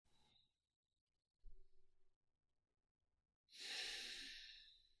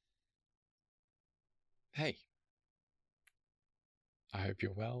Hey, I hope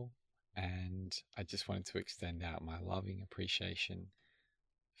you're well, and I just wanted to extend out my loving appreciation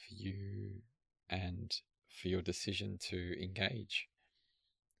for you and for your decision to engage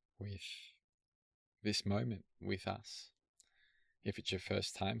with this moment with us. If it's your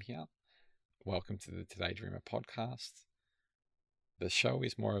first time here, welcome to the Today Dreamer podcast. The show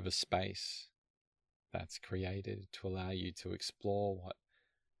is more of a space that's created to allow you to explore what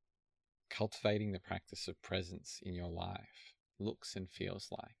cultivating the practice of presence in your life looks and feels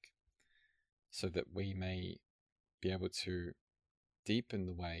like, so that we may be able to deepen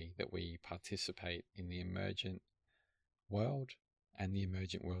the way that we participate in the emergent world and the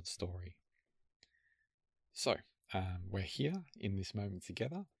emergent world story. So, we're here in this moment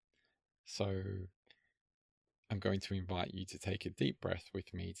together. So, I'm going to invite you to take a deep breath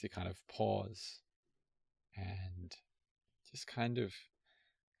with me to kind of pause and just kind of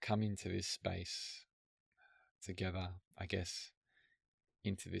come into this space together, I guess,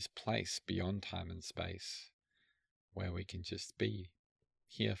 into this place beyond time and space where we can just be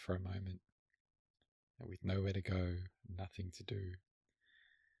here for a moment with nowhere to go, nothing to do.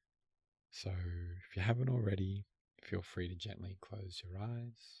 So if you haven't already, feel free to gently close your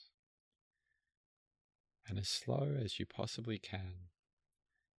eyes, and as slow as you possibly can,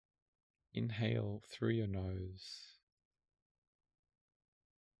 inhale through your nose,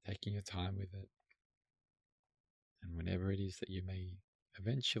 taking your time with it. And whenever it is that you may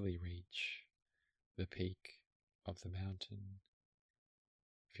eventually reach the peak of the mountain,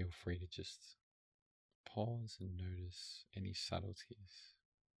 feel free to just pause and notice any subtleties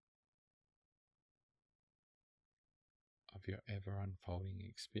of your ever unfolding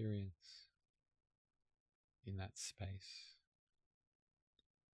experience in that space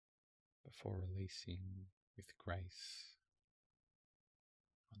before releasing with grace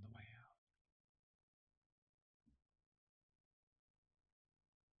on the way out.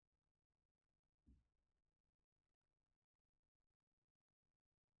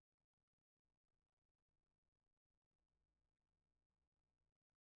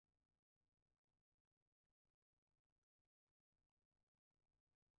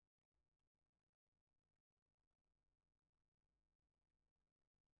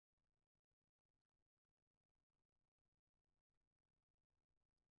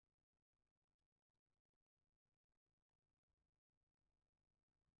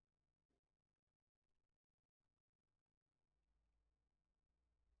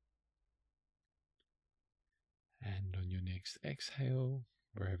 And on your next exhale,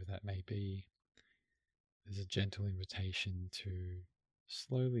 wherever that may be, there's a gentle invitation to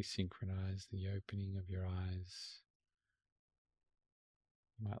slowly synchronize the opening of your eyes.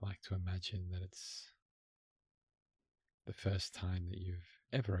 You might like to imagine that it's the first time that you've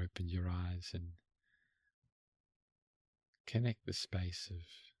ever opened your eyes, and connect the space of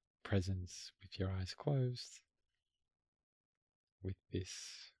presence with your eyes closed with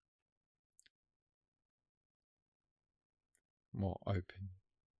this more open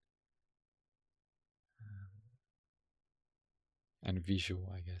and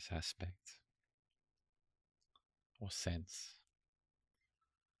visual, I guess, aspect or sense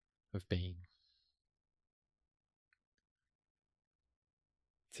of being.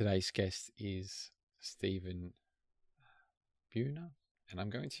 Today's guest is Stephen Buhner, and I'm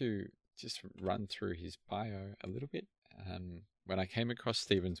going to just run through his bio a little bit. When I came across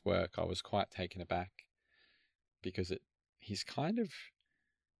Stephen's work, I was quite taken aback because he's kind of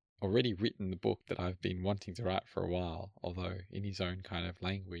already written the book that I've been wanting to write for a while, although in his own kind of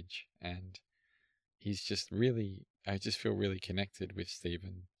language. And he's just really, I just feel really connected with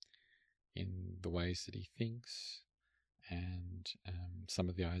Stephen in the ways that he thinks and some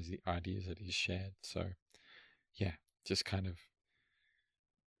of the ideas that he's shared. So, yeah, just kind of,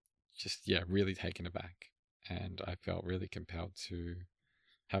 really taken aback. And I felt really compelled to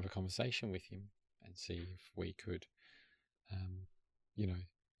have a conversation with him and see if we could, um, you know,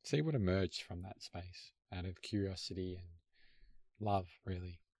 see what emerged from that space out of curiosity and love,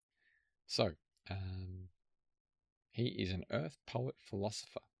 really. So, um, he is an earth poet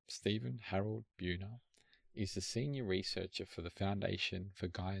philosopher. Stephen Harold Buhner is the senior researcher for the Foundation for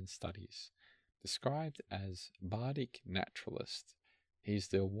Gaian Studies. Described as bardic naturalist, he is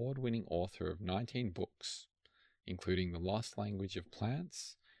the award-winning author of 19 books, including The Lost Language of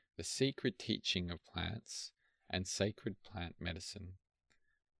Plants, The Secret Teaching of Plants, and Sacred Plant Medicine.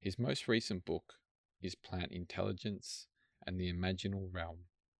 His most recent book is Plant Intelligence and the Imaginal Realm.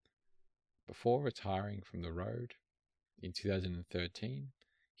 Before retiring from the road in 2013,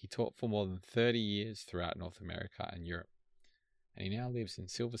 he taught for more than 30 years throughout North America and Europe, and he now lives in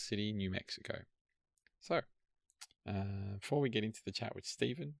Silver City, New Mexico. So, before we get into the chat with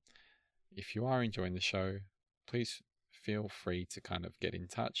Stephen, if you are enjoying the show, please feel free to kind of get in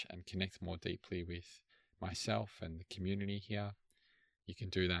touch and connect more deeply with myself and the community here. You can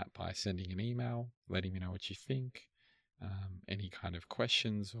do that by sending an email, letting me know what you think. Any kind of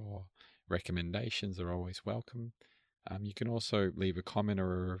questions or recommendations are always welcome. You can also leave a comment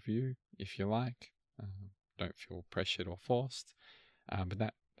or a review if you like. Don't feel pressured or forced, but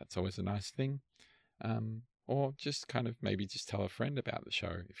that's always a nice thing. Or just kind of maybe just tell a friend about the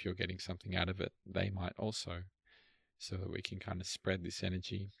show if you're getting something out of it. They might also, so that we can kind of spread this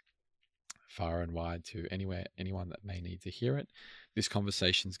energy far and wide to anyone that may need to hear it. This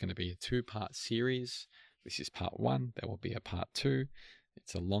conversation is going to be a 2-part series. This is part 1. There will be a part 2.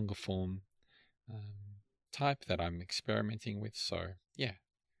 It's a longer form type that I'm experimenting with. So yeah,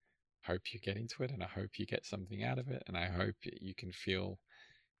 hope you get into it, and I hope you get something out of it, and I hope you can feel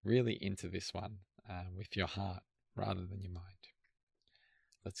really into this one with your heart rather than your mind.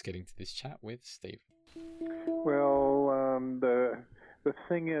 Let's get into this chat with Steve. Well, the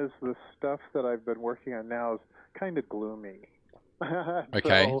thing is, the stuff that I've been working on now is kind of gloomy.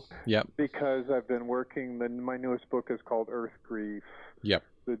 Okay. So, yep. Because I've been working, my newest book is called Earth Grief. Yep.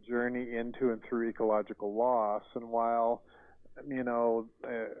 The Journey into and Through Ecological Loss. And while,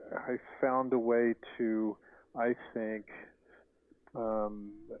 I found a way to, I think,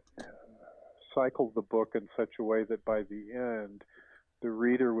 cycle the book in such a way that by the end, the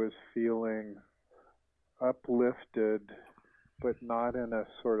reader was feeling uplifted, but not in a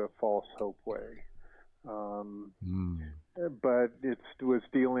sort of false hope way. But it was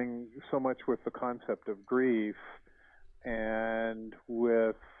dealing so much with the concept of grief and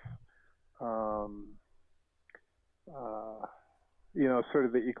with, sort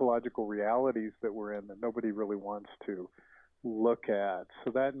of the ecological realities that we're in that nobody really wants to look at.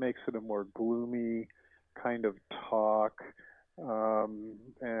 So that makes it a more gloomy kind of talk.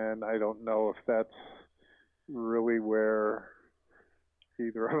 And I don't know if that's really where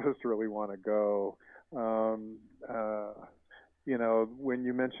either of us really want to go. When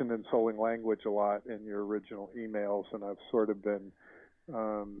you mentioned ensouling language a lot in your original emails, and I've sort of been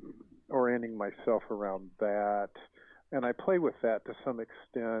orienting myself around that, and I play with that to some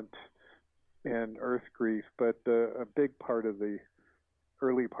extent in Earth Grief, but a big part of the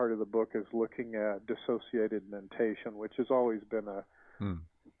early part of the book is looking at dissociated mentation, which has always been a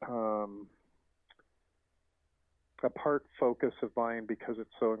part focus of mine because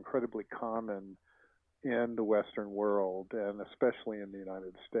it's so incredibly common in the Western world, and especially in the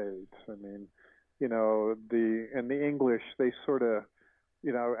United States. I mean, in the English, they sort of,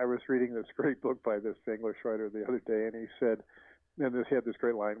 I was reading this great book by this English writer the other day, and he said, and he had this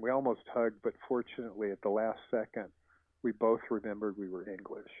great line, "We almost hugged, but fortunately at the last second, we both remembered we were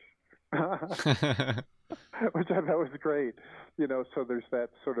English." Which I thought was great. So there's that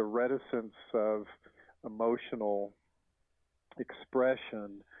sort of reticence of emotional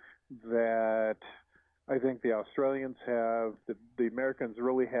expression that I think the Australians have, the Americans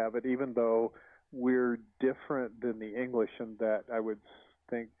really have it, even though we're different than the English in that I would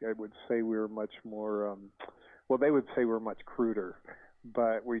say we're much more, they would say we're much cruder,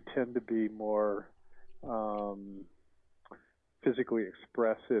 but we tend to be more physically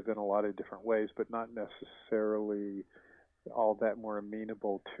expressive in a lot of different ways, but not necessarily all that more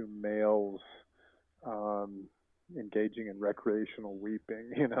amenable to males engaging in recreational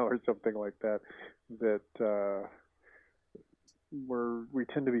weeping, or something like that. That we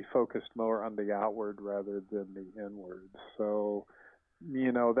tend to be focused more on the outward rather than the inward. So,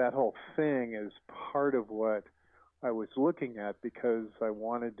 that whole thing is part of what I was looking at, because I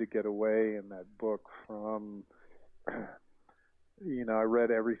wanted to get away in that book from, I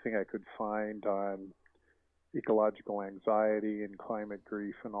read everything I could find on ecological anxiety and climate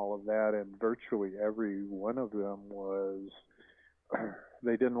grief and all of that, and virtually every one of them was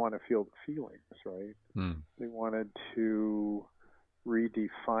they didn't want to feel the feelings, right? They wanted to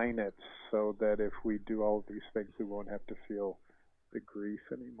redefine it so that if we do all of these things, we won't have to feel the grief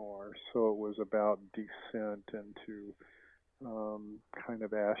anymore. So it was about descent into kind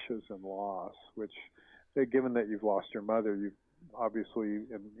of ashes and loss, which, given that you've lost your mother, you obviously,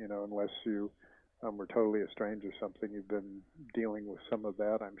 unless you were totally estranged or something, you've been dealing with some of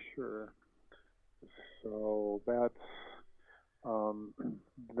that, I'm sure. So that's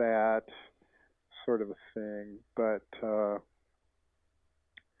that sort of a thing. But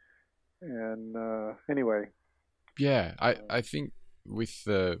anyway. Yeah, I think with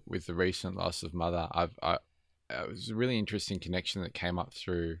the recent loss of mother, it was a really interesting connection that came up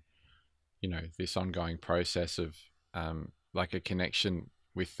through, this ongoing process of like a connection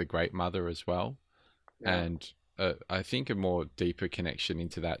with the Great Mother as well. Yeah. and I think a more deeper connection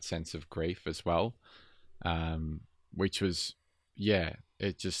into that sense of grief as well, which was, yeah,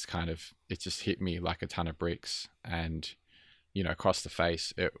 it just hit me like a ton of bricks, and across the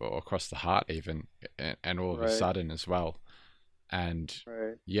face, or across the heart even, and all of a Right. sudden as well. And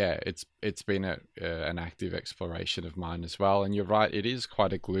Right. yeah, it's been an active exploration of mine as well. And you're right, it is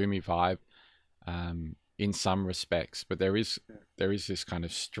quite a gloomy vibe, in some respects, but Yeah. there is this kind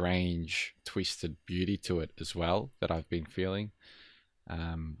of strange, twisted beauty to it as well that I've been feeling,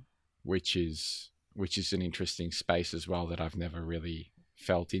 um, which is an interesting space as well that I've never really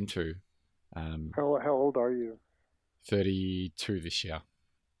felt into. Um, How old are you? 32 this year.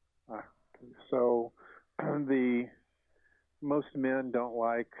 Ah, so the most men don't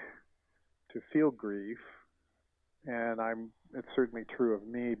like to feel grief, and it's certainly true of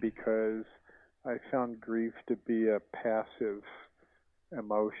me because I found grief to be a passive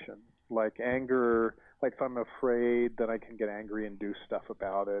emotion. Like anger, like if I'm afraid, then I can get angry and do stuff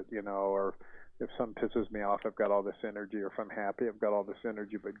about it, or if something pisses me off, I've got all this energy, or if I'm happy, I've got all this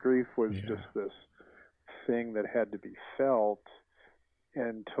energy. But grief was just Yeah. this thing that had to be felt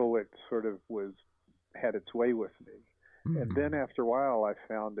until it sort of was had its way with me. And then Mm. after a while, I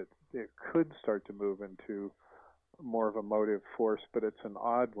found it could start to move into more of a motive force, but it's an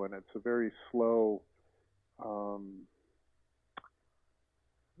odd one. It's a very slow, um,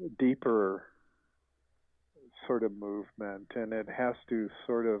 deeper sort of movement, and it has to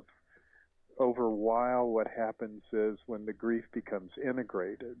sort of over a while. What happens is when the grief becomes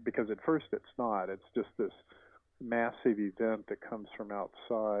integrated, because at first it's not. It's just this massive event that comes from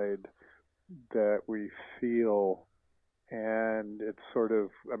outside that we feel, and it's sort of,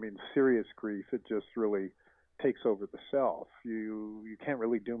 I mean, serious grief. It just really takes over the self. You can't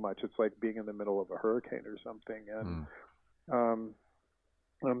really do much. It's like being in the middle of a hurricane or something, and Mm.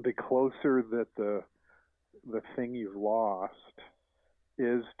 um, the closer that the thing you've lost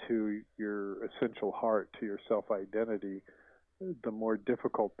is to your essential heart, to your self identity, the more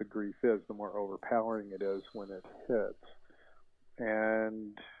difficult the grief is, the more overpowering it is when it hits.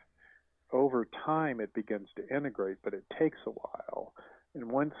 And over time, it begins to integrate, but it takes a while.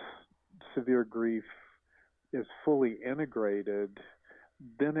 And once severe grief is fully integrated,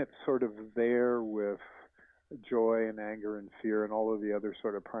 then it's sort of there with joy and anger and fear and all of the other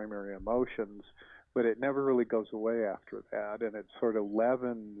sort of primary emotions, but it never really goes away after that. And it sort of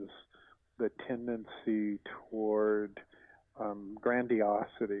leavens the tendency toward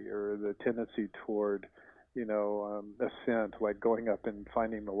grandiosity, or the tendency toward, ascent, like going up and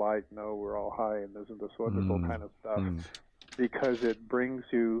finding the light. No, we're all high, and isn't this wonderful Mm. kind of stuff? Mm. Because it brings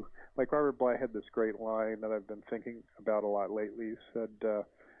you, like Robert Bly had this great line that I've been thinking about a lot lately. He said,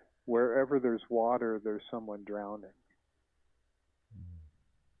 "Wherever there's water, there's someone drowning."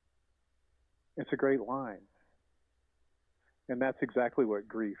 It's a great line, and that's exactly what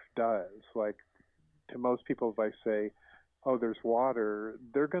grief does. Like, to most people, if I say, "Oh, there's water,"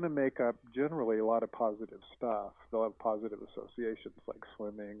 they're going to make up generally a lot of positive stuff. They'll have positive associations like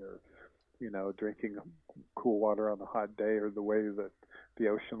swimming, or drinking cool water on a hot day, or the way that the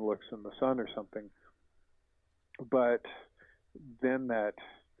ocean looks in the sun or something. But then that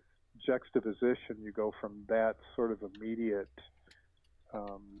juxtaposition, you go from that sort of immediate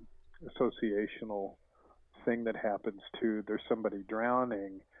um, associational thing that happens to there's somebody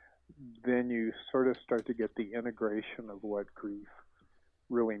drowning, then you sort of start to get the integration of what grief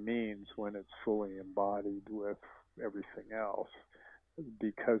really means when it's fully embodied with everything else.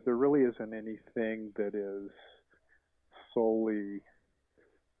 Because there really isn't anything that is solely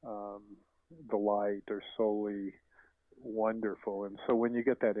um, the light or solely wonderful. And so when you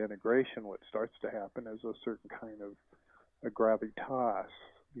get that integration, what starts to happen is a certain kind of a gravitas,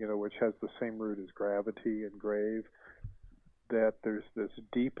 which has the same root as gravity and grave, that there's this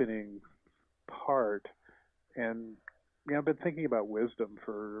deepening part. And I've been thinking about wisdom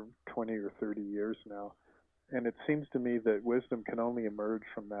for 20 or 30 years now, and it seems to me that wisdom can only emerge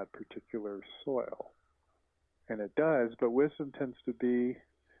from that particular soil. And it does, but wisdom tends to be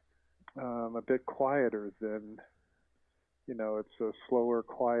a bit quieter than, it's a slower,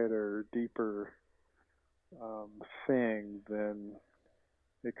 quieter, deeper um, thing than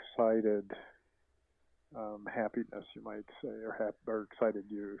excited happiness, you might say, or excited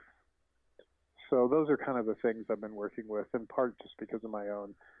youth. So those are kind of the things I've been working with, in part just because of my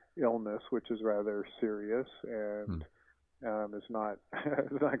own illness, which is rather serious and Mm. is not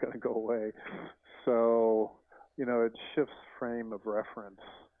is not going to go away. So it shifts frame of reference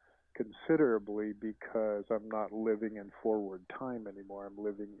considerably because I'm not living in forward time anymore. I'm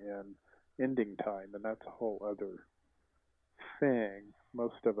living in ending time, and that's a whole other thing.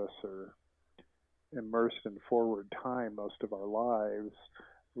 Most of us are immersed in forward time most of our lives.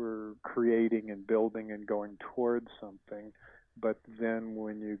 We're creating and building and going towards something. But then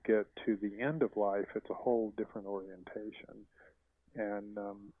when you get to the end of life, it's a whole different orientation. And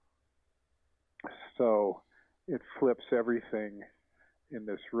so it flips everything in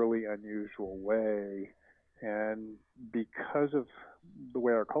this really unusual way. And because of the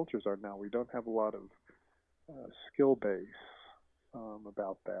way our cultures are now, we don't have a lot of skill base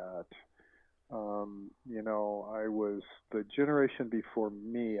about that. I was the generation before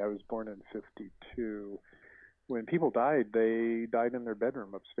me. I was born in '52. When people died, they died in their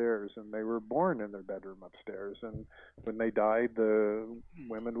bedroom upstairs, and they were born in their bedroom upstairs. And when they died, the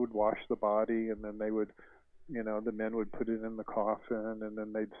women would wash the body, and then they would, the men would put it in the coffin, and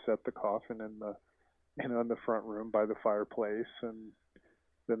then they'd set the coffin in the front room by the fireplace, and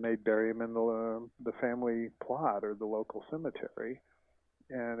then they'd bury him in the family plot or the local cemetery.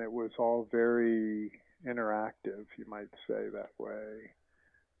 And it was all very interactive, you might say that way.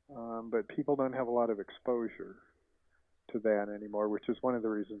 But people don't have a lot of exposure to that anymore, which is one of the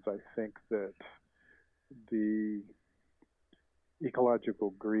reasons I think that the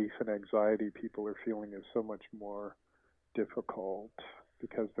ecological grief and anxiety people are feeling is so much more difficult,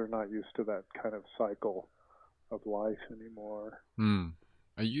 because they're not used to that kind of cycle of life anymore.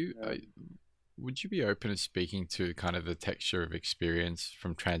 Are you? And, Would you be open to speaking to kind of the texture of experience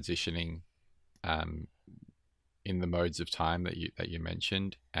from transitioning, um, in the modes of time that you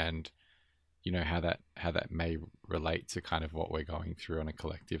mentioned, and how that may relate to kind of what we're going through on a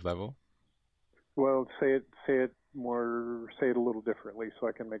collective level? well, say it a little differently so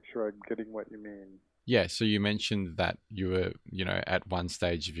I can make sure I'm getting what you mean. Yeah. So you mentioned that you were, at one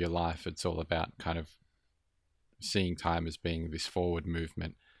stage of your life, it's all about kind of seeing time as being this forward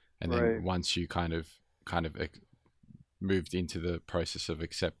movement, and then Right. once you kind of moved into the process of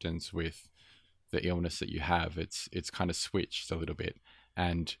acceptance with the illness that you have, it's kind of switched a little bit,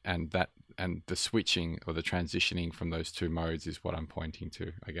 and the switching or the transitioning from those two modes is what I'm pointing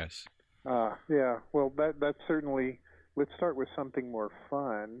to, I guess. Yeah. Well, that's certainly. Let's start with something more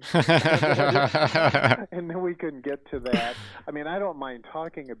fun, and then we can get to that. I mean, I don't mind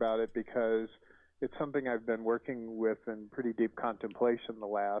talking about it because it's something I've been working with in pretty deep contemplation the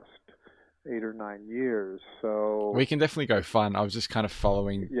last 8 or 9 years. We So, can definitely go fun. I was just kind of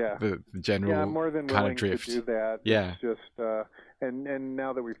following yeah, the yeah, I'm general more than kind of willing to do drift. that. It's Yeah, just, and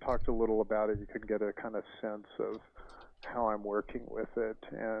now that we've talked a little about it, you can get a kind of sense of how I'm working with it.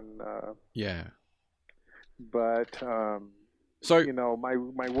 And yeah. but So,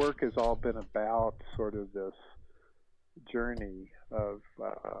 my work has all been about sort of this journey of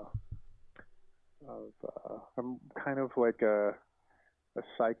I'm kind of like a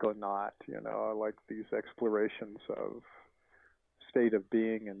psychonaut, I like these explorations of state of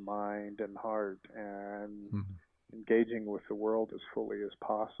being and mind and heart, and mhm. engaging with the world as fully as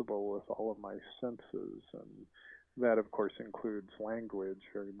possible with all of my senses. And that, of course, includes language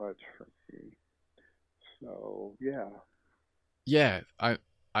very much for me. So, yeah. Yeah,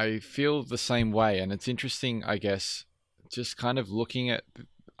 I feel the same way, and it's interesting, I guess, just kind of looking at.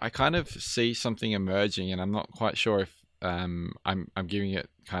 I kind of see something emerging, and I'm not quite sure if I'm giving it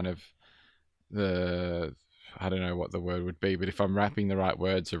kind of the, I don't know what the word would be, but if I'm wrapping the right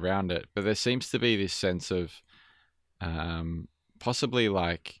words around it. But there seems to be this sense of, um, possibly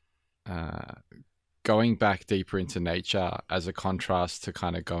like, uh, going back deeper into nature as a contrast to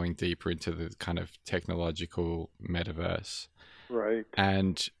kind of going deeper into the kind of technological metaverse. Right.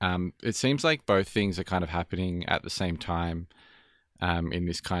 And it seems like both things are kind of happening at the same time, in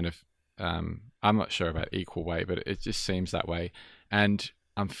this kind of, I'm not sure about equal way, but it just seems that way. And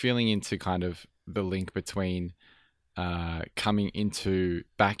I'm feeling into kind of the link between, coming into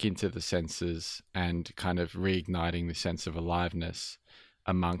back into the senses and kind of reigniting the sense of aliveness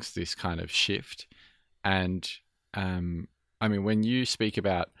amongst this kind of shift. And I mean, when you speak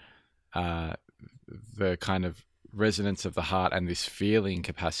about, uh, the kind of resonance of the heart and this feeling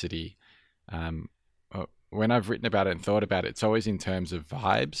capacity, um, when I've written about it and thought about it, it's always in terms of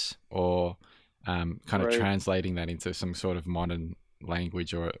vibes, or kind of Right. translating that into some sort of modern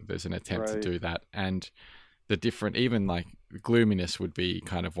language, or there's an attempt to Right. do that. And the different, even like gloominess would be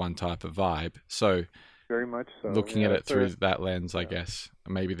kind of one type of vibe. So Very much so. looking at Yeah. it through that lens, I Yeah. guess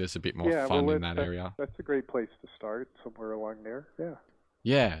maybe there's a bit more Yeah. Well, fun in that that's area. that's a great place to start, somewhere along there. Yeah.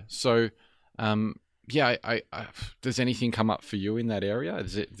 Yeah. So, um, yeah, does anything come up for you in that area?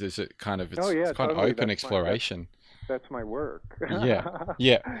 Does it kind of, Oh it's yeah, quite totally. open exploration. That's my work. Yeah.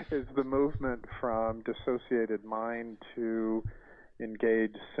 Yeah. Is the movement from dissociated mind to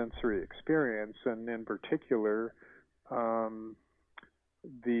engaged sensory experience, and in particular, um,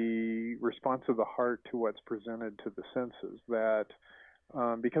 the response of the heart to what's presented to the senses. That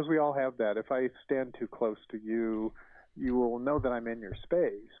because we all have that. If I stand too close to you, you will know that I'm in your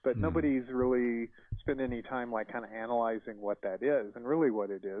space, but Mm. nobody's really spent any time like kind of analyzing what that is. And really, what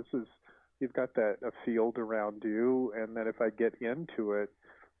it is you've got that a field around you, and that if I get into it,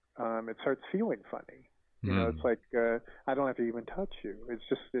 it starts feeling funny. You know, it's Mm. like I don't have to even touch you. It's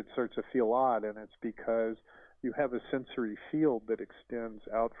just it starts to feel odd, and it's because you have a sensory field that extends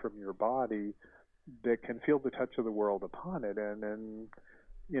out from your body that can feel the touch of the world upon it. And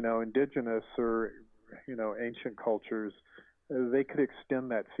you know, indigenous or ancient cultures, they could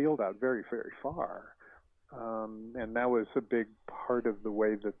extend that field out very very far, and that was a big part of the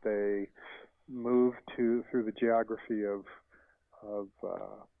way that they moved to through the geography of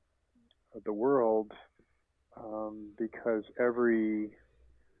the world, because every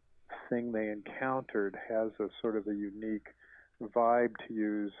thing they encountered has a sort of a unique vibe, to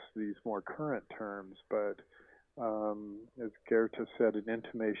use these more current terms, but as Goethe said, an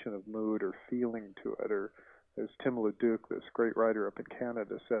intimation of mood or feeling to it, or as Tim LeDuc, this great writer up in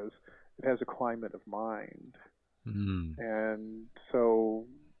Canada, says, it has a climate of mind. Mm. And so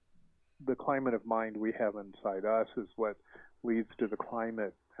the climate of mind we have inside us is what leads to the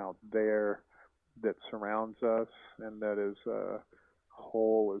climate out there that surrounds us, and that is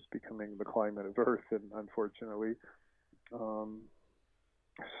whole is becoming the climate of Earth, and unfortunately, um,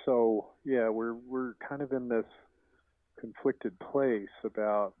 so yeah, we're kind of in this conflicted place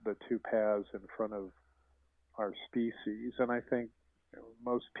about the two paths in front of our species, and I think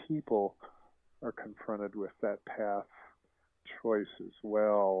most people are confronted with that path choice as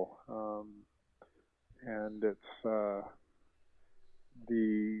well, and it's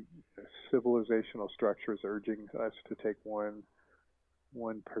the civilizational structures urging us to take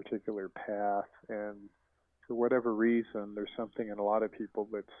one particular path, and for whatever reason, there's something in a lot of people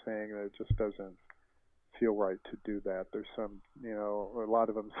that's saying that it just doesn't feel right to do that. There's some, a lot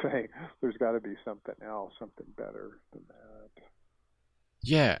of them saying there's got to be something else, something better than that.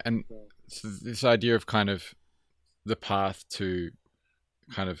 Yeah, and So, so this idea of kind of the path to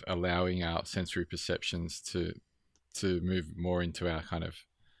kind of allowing our sensory perceptions to move more into our kind of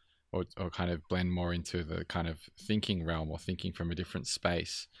or kind of blend more into the kind of thinking realm or thinking from a different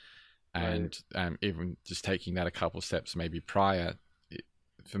space, right. and even just taking that a couple steps maybe prior, it,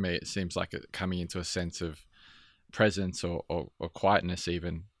 for me it seems like it coming into a sense of presence or quietness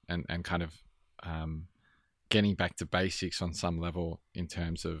even, and kind of um, getting back to basics on some level in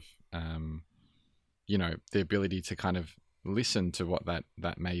terms of um, the ability to kind of listen to what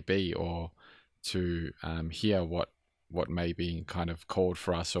that may be, or to hear what may be kind of called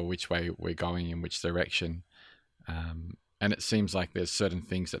for us, or which way we're going, in which direction. And it seems like there's certain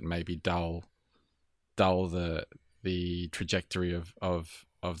things that maybe dull the trajectory of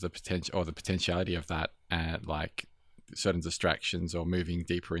the potential or the potentiality of that, like certain distractions or moving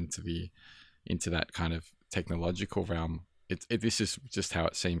deeper into that kind of technological realm. This is just how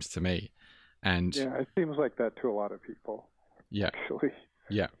it seems to me, and Yeah, it seems like that to a lot of people, yeah, actually.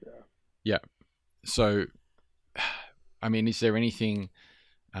 yeah, Yeah. yeah. So, I mean, is there anything?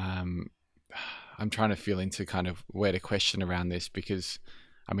 Um, I'm trying to feel into kind of where to question around this, because,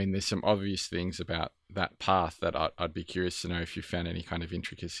 I mean, there's some obvious things about that path that I'd be curious to know if you found any kind of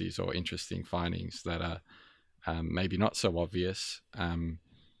intricacies or interesting findings that are maybe not so obvious.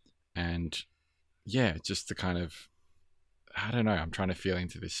 And yeah, just to kind of, I don't know, I'm trying to feel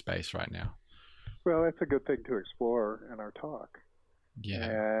into this space right now. Well, that's a good thing to explore in our talk.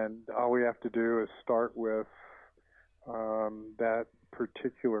 Yeah. And all we have to do is start with that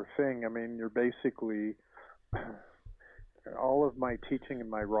particular thing. I mean, you're basically all of my teaching and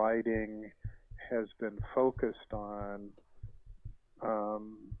my writing has been focused on.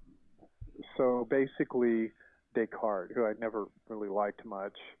 Um, so basically, Descartes, who I never really liked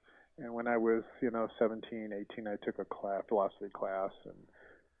much, and when I was 17, 18, I took a philosophy class, and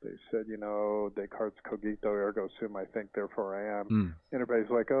they said, Descartes cogito ergo sum, I think therefore I am. Mm. And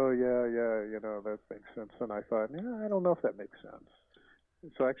everybody's like, oh yeah, yeah, that makes sense. And I thought, yeah, I don't know if that makes sense.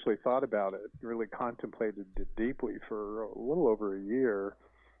 So I actually thought about it, really contemplated it deeply for a little over a year,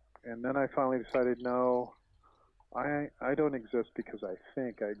 and then I finally decided, no, I don't exist because I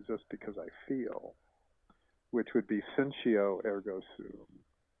think. I exist because I feel, which would be sentio ergo sum,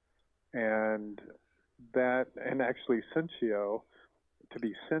 and and actually sentio, to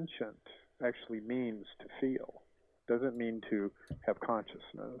be sentient, actually means to feel. Doesn't mean to have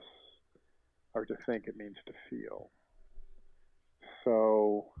consciousness or to think. It means to feel.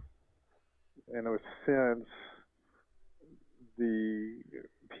 So, in a sense, the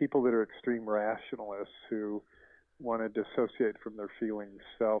people that are extreme rationalists who want to dissociate from their feeling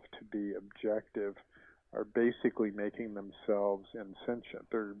self to be objective are basically making themselves insentient.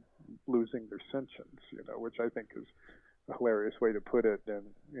 They're losing their sentience, which I think is a hilarious way to put it. And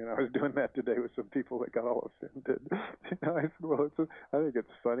I was doing that today with some people that got all offended. I said, well, I think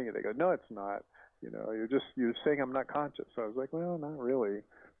it's funny. And they go, no, it's not. You're saying I'm not conscious. So I was like, well, not really.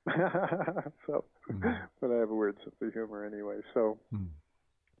 So, but I have a weird sense of humor anyway. So,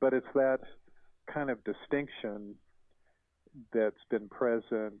 but it's that kind of distinction that's been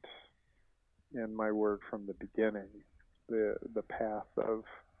present in my work from the beginning, the path of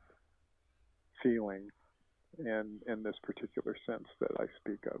feeling, and in this particular sense that I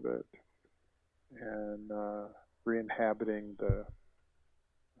speak of it, and re-inhabiting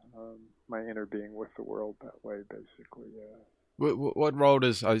my inner being with the world that way, basically. What role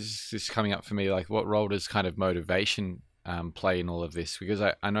does, this is coming up for me, like what role does kind of motivation play in all of this? Because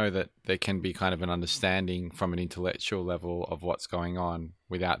I know that there can be kind of an understanding from an intellectual level of what's going on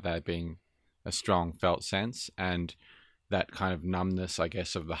without there being a strong felt sense, and that kind of numbness, I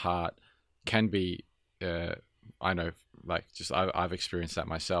guess, of the heart can be, I know, like just I've experienced that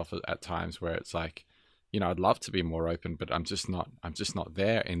myself at times where it's like, I'd love to be more open, but I'm just not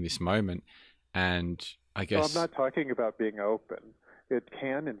there in this moment. And I guess, well, I'm not talking about being open. It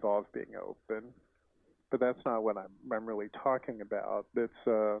can involve being open, but that's not what I'm really talking about. It's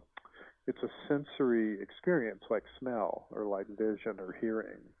a sensory experience like smell or like vision or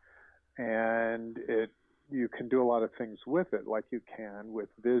hearing, and you can do a lot of things with it, like you can with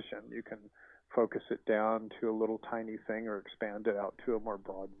vision. You can focus it down to a little tiny thing or expand it out to a more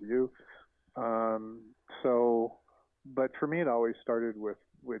broad view. But for me, it always started with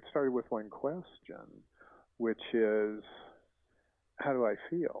one question, which is, how do I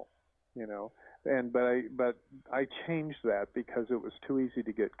feel? But I changed that because it was too easy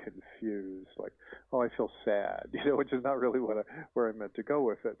to get confused. Like, oh, I feel sad, which is not really where I meant to go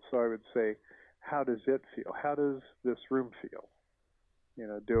with it. So I would say, how does it feel? How does this room feel?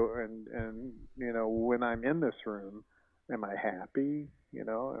 When I'm in this room, am I happy?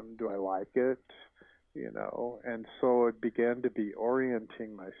 And do I like it? And so it began to be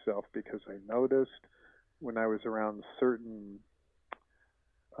orienting myself, because I noticed when I was around certain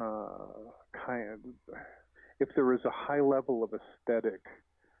if there was a high level of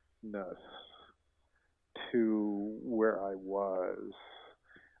aestheticness to where I was,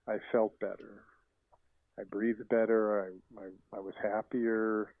 I felt better. I breathed better. I was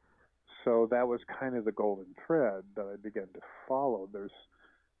happier. So that was kind of the golden thread that I began to follow. There's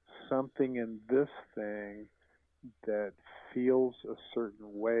something in this thing that feels a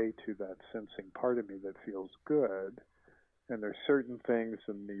certain way to that sensing part of me that feels good. And there's certain things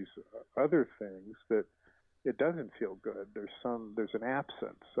in these other things that it doesn't feel good. There's an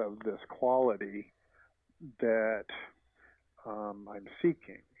absence of this quality that I'm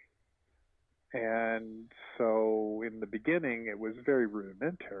seeking. And so in the beginning, it was very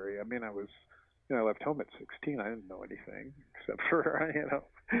rudimentary. I mean, I left home at 16. I didn't know anything except for,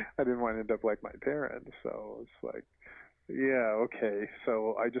 I didn't want to end up like my parents. So it's like, yeah, okay.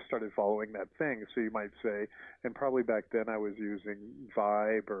 So I just started following that thing. So you might say, and probably back then I was using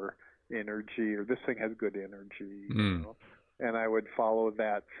vibe or energy, or this thing has good energy, and I would follow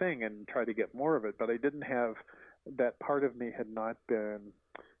that thing and try to get more of it. But I didn't have, that part of me had not been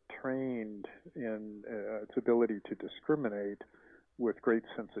trained in its ability to discriminate with great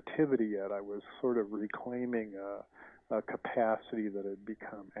sensitivity yet. I was sort of reclaiming a capacity that had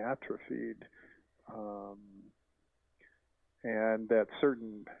become atrophied. And that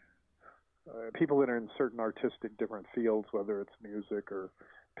certain people that are in certain artistic different fields, whether it's music or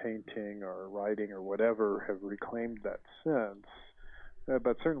painting or writing or whatever, have reclaimed that sense,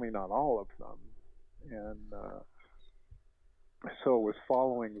 but certainly not all of them. And so it was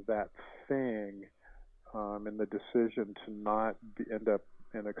following that thing, and the decision to not end up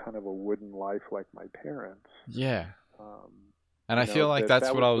in a kind of a wooden life like my parents. Yeah. And I feel like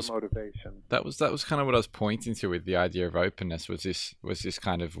that's what I was, the motivation. That was kind of what I was pointing to with the idea of openness, was this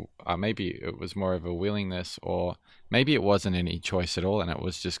kind of, maybe it was more of a willingness, or maybe it wasn't any choice at all, and it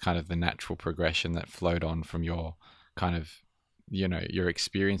was just kind of the natural progression that flowed on from your kind of, your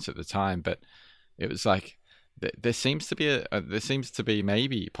experience at the time. But it was like, there seems to be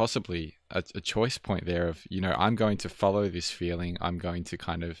maybe possibly a choice point there of, I'm going to follow this feeling. I'm going to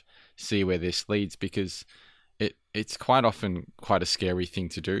kind of see where this leads, because it's quite often quite a scary thing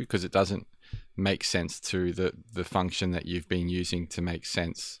to do, because it doesn't make sense to the function that you've been using to make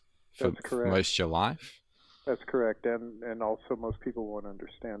sense for most of your life. That's correct. And also most people won't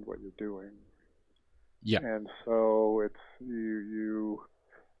understand what you're doing. Yeah. And so it's you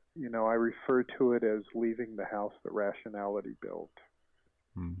I refer to it as leaving the house that rationality built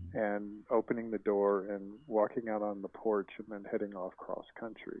Mm. and opening the door and walking out on the porch and then heading off cross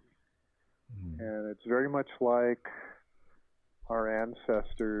country. Mm. And it's very much like our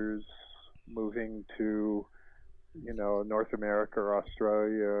ancestors moving to, North America or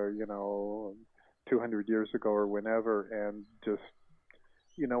Australia, 200 years ago or whenever, and just,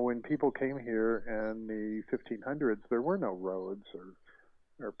 when people came here in the 1500s, there were no roads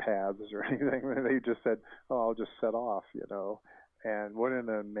or paths or anything. They just said, "Oh, I'll just set off." And what an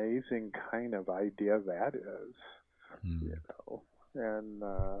amazing kind of idea that is, Mm. you know. And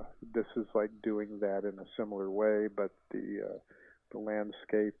this is like doing that in a similar way, but the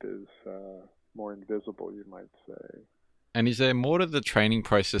landscape is more invisible, you might say. And is there more to the training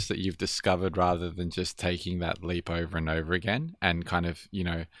process that you've discovered rather than just taking that leap over and over again and kind of,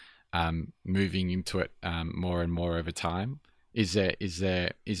 moving into it more and more over time? Is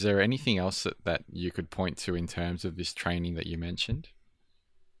there anything else that you could point to in terms of this training that you mentioned?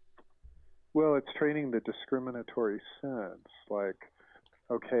 Well, it's training the discriminatory sense. Like,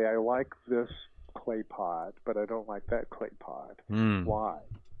 okay, I like this clay pot, but I don't like that clay pot. Mm. Why?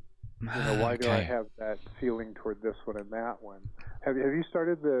 Why do I Okay. have that feeling toward this one and that one? Have you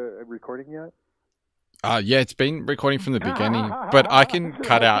started the recording yet? Yeah, it's been recording from the beginning, but I can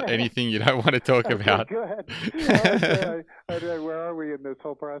cut out Okay. anything you don't want to talk Okay, about. good. Okay, where are we in this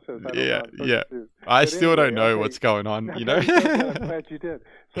whole process? I don't know Yeah, what I'm supposed yeah. to do. I But still don't anyway, know okay. what's going on, Okay, so good. I'm glad you did.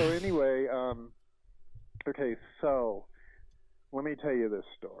 So anyway, okay, so let me tell you this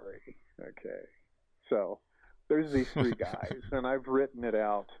story. Okay. So there's these three guys, and I've written it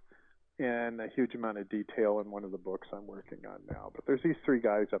out in a huge amount of detail in one of the books I'm working on now. But there's these three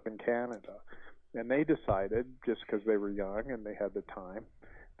guys up in Canada, and they decided, just because they were young and they had the time,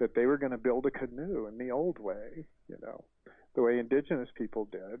 that they were going to build a canoe in the old way, the way indigenous people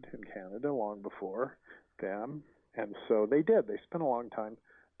did in Canada long before them. And so they did. They spent a long time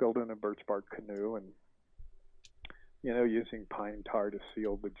building a birch bark canoe and, using pine tar to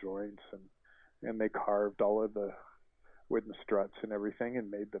seal the joints. And they carved all of the wooden struts and everything and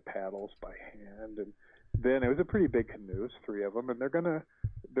made the paddles by hand. And then it was a pretty big canoe, it's three of them, and they're gonna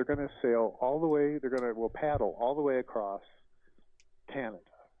sail all the way. Paddle all the way across Canada,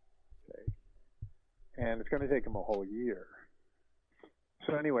 okay? And it's going to take them a whole year.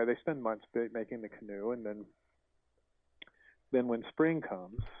 So anyway, they spend months making the canoe, and then when spring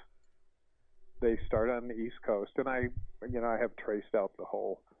comes, they start on the East Coast, and I have traced out the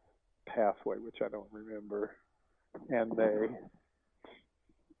whole pathway, which I don't remember, and they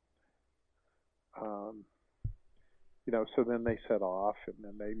so then they set off, and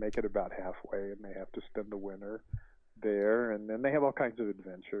then they make it about halfway, and they have to spend the winter there, and then they have all kinds of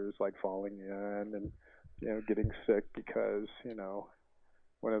adventures, like falling in and getting sick because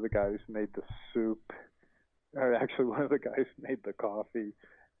one of the guys made the soup, or actually one of the guys made the coffee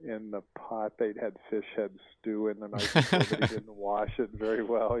in the pot they'd had fish head stew in the night before, but he didn't wash it very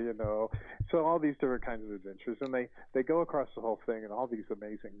well. So all these different kinds of adventures, and they go across the whole thing, and all these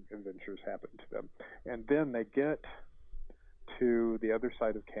amazing adventures happen to them, and then they get to the other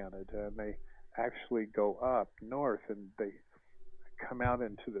side of Canada, and they actually go up north, and they come out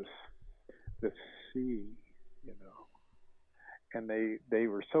into this sea, and they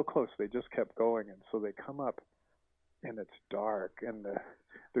were so close, they just kept going, and so they come up, and it's dark, and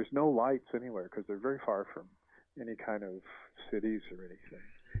there's no lights anywhere because they're very far from any kind of cities or anything,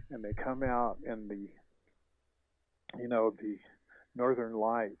 and they come out, and the northern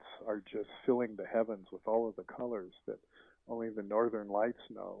lights are just filling the heavens with all of the colors that only the northern lights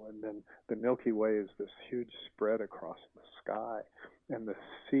know. And then the Milky Way is this huge spread across the sky, and the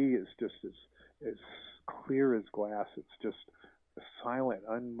sea is just as clear as glass. It's just silent,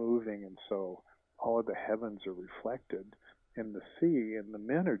 unmoving, and so all of the heavens are reflected in the sea, and the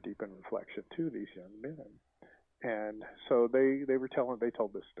men are deep in reflection too, these young men. And so they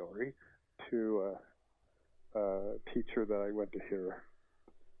told this story to a teacher that I went to hear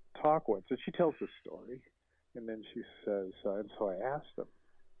talk once, and she tells this story, and then she says, and so I asked them,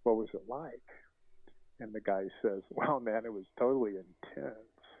 what was it like? And the guy says, well, man, it was totally intense.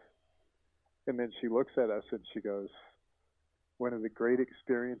 And then she looks at us and she goes, one of the great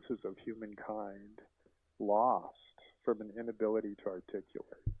experiences of humankind lost from an inability to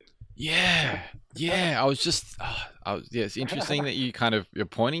articulate. Yeah, yeah. It's interesting that you're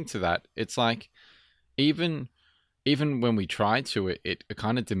pointing to that. It's like even when we try to, it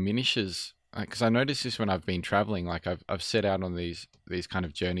kind of diminishes. Because I notice this when I've been traveling. Like I've set out on these kind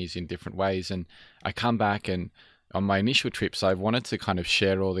of journeys in different ways, and I come back and on my initial trips, I wanted to kind of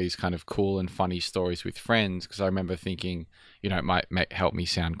share all these kind of cool and funny stories with friends, because I remember thinking, it might help me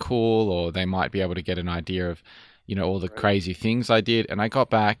sound cool, or they might be able to get an idea of, all the Right. crazy things I did. And I got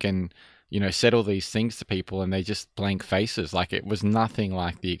back and, said all these things to people, and they just blank faces, like it was nothing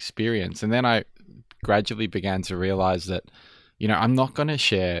like the experience. And then I gradually began to realize that, I'm not going to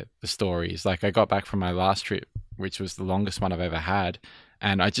share the stories. Like, I got back from my last trip, which was the longest one I've ever had,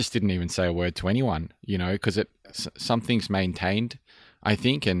 and I just didn't even say a word to anyone, because something's maintained, I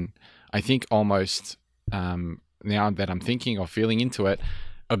think. And I think almost, now that I'm thinking or feeling into it,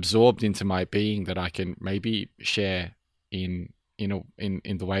 absorbed into my being, that I can maybe share in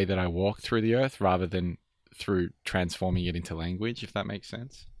the way that I walk through the earth, rather than through transforming it into language, if that makes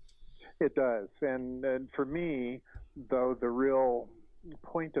sense. It does. And for me, though, the real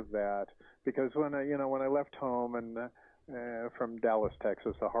point of that, because when I left home and from Dallas,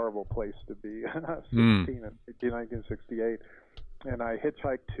 Texas, a horrible place to be, 16 in 1968, and I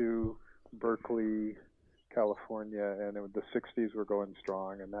hitchhiked to Berkeley, California, and the 60s were going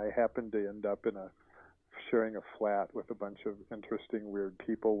strong, and I happened to end up sharing a flat with a bunch of interesting, weird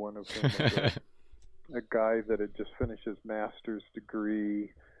people. One of whom was a guy that had just finished his master's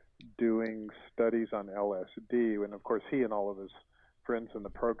degree doing studies on LSD, and of course he and all of his friends in the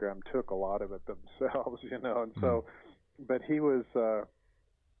program took a lot of it themselves, and so, but he was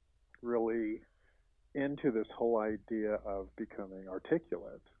really into this whole idea of becoming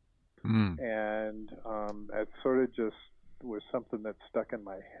articulate, and it sort of just was something that stuck in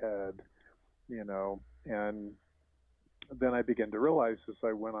my head, and then I began to realize as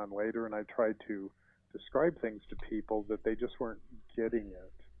I went on later and I tried to describe things to people that they just weren't getting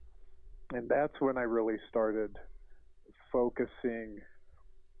it. And that's when I really started focusing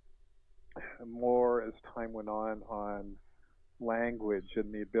more as time went on language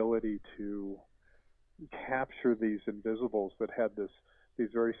and the ability to capture these invisibles that had these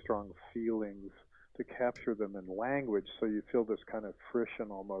very strong feelings, to capture them in language, so you feel this kind of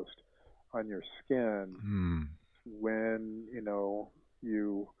friction almost on your skin when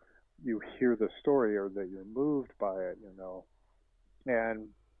you hear the story, or that you're moved by it. And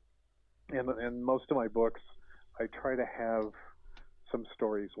in most of my books, I try to have some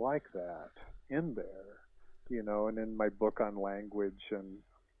stories like that in there, and in my book on language and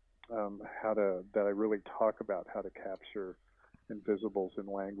that I really talk about how to capture invisibles in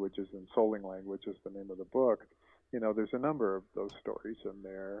languages, and souling language is the name of the book. There's a number of those stories in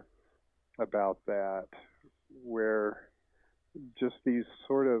there about that, where just these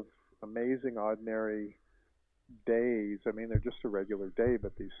sort of amazing, ordinary days. I mean, they're just a regular day,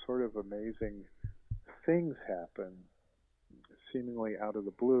 but these sort of amazing things happen seemingly out of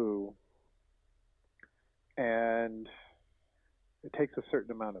the blue. And it takes a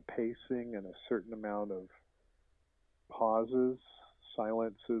certain amount of pacing and a certain amount of pauses.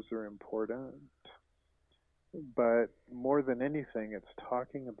 Silences are important. But more than anything, it's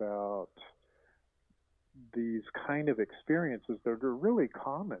talking about these kind of experiences that are really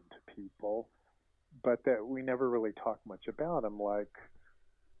common to people, but that we never really talk much about them. Like,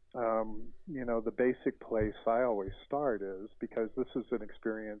 the basic place I always start is, because this is an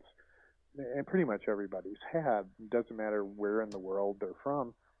experience and pretty much everybody's had. It doesn't matter where in the world they're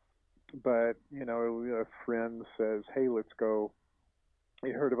from. But, a friend says, hey, let's go.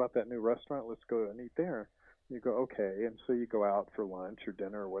 You heard about that new restaurant? Let's go and eat there. You go, okay. And so you go out for lunch or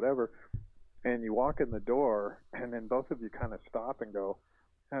dinner or whatever, and you walk in the door, and then both of you kind of stop and go,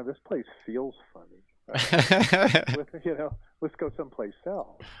 oh, this place feels funny. Let's go someplace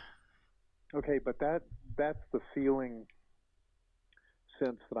else. Okay, but that's the feeling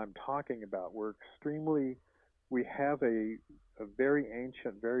sense that I'm talking about. We have a very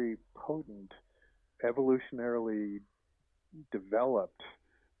ancient, very potent, evolutionarily developed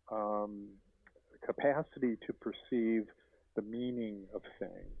capacity to perceive the meaning of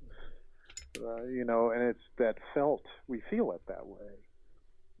things. And it's we feel it that way.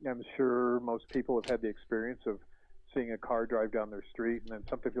 I'm sure most people have had the experience of seeing a car drive down their street, and then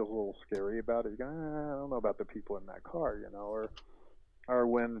something feels a little scary about it. You go, I don't know about the people in that car, or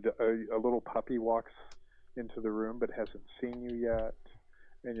when a little puppy walks into the room but hasn't seen you yet,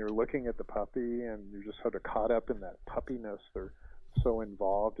 and you're looking at the puppy and you're just sort of caught up in that puppiness. They're so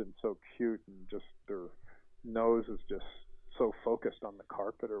involved and so cute, and just their nose is just so focused on the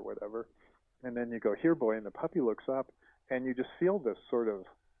carpet or whatever. And then you go, here, boy, and the puppy looks up, and you just feel this sort of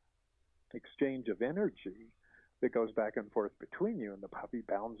exchange of energy that goes back and forth between you, and the puppy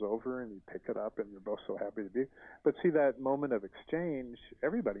bounds over and you pick it up and you're both so happy to be. But see, that moment of exchange,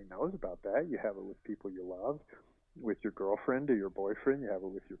 everybody knows about that. You have it with people you love, with your girlfriend or your boyfriend, you have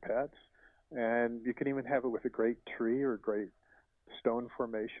it with your pets. And you can even have it with a great tree or a great stone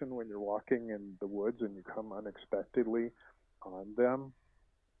formation when you're walking in the woods and you come unexpectedly on them,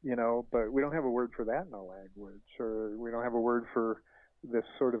 but we don't have a word for that in our language, or we don't have a word for this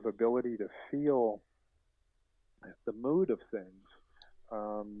sort of ability to feel the mood of things,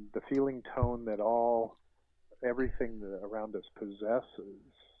 the feeling tone that everything that around us possesses.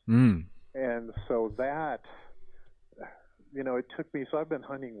 Mm. And so that, it took me, so I've been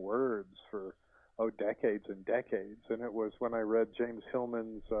hunting words for, decades and decades. And it was when I read James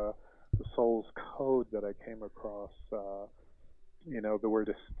Hillman's The Soul's Code that I came across, the word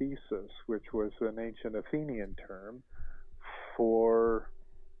aesthesis, which was an ancient Athenian term for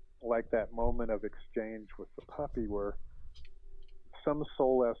like that moment of exchange with the puppy where some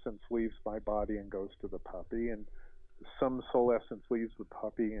soul essence leaves my body and goes to the puppy, and some soul essence leaves the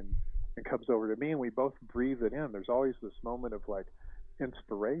puppy and comes over to me, and we both breathe it in. There's always this moment of like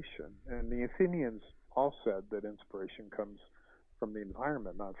inspiration. And the Athenians all said that inspiration comes from the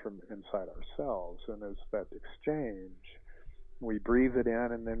environment, not from inside ourselves. And as that exchange, we breathe it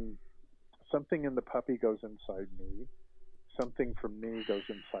in, and then something in the puppy goes inside me, something from me goes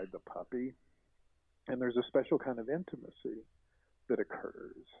inside the puppy, and there's a special kind of intimacy that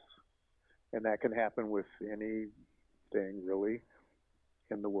occurs. And that can happen with anything really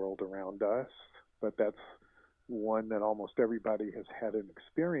in the world around us, but that's one that almost everybody has had an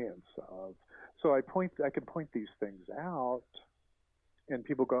experience of. So I can point these things out, and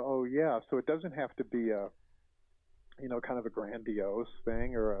people go, "Oh yeah." So it doesn't have to be a, kind of a grandiose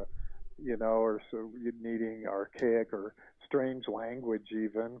thing, or or so needing archaic or strange language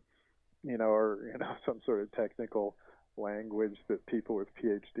even, or some sort of technical language that people with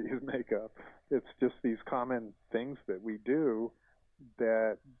PhDs make up. It's just these common things that we do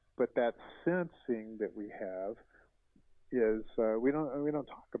but that sensing that we have is we don't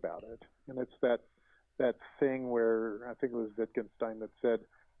talk about it, and it's that thing where I think it was Wittgenstein that said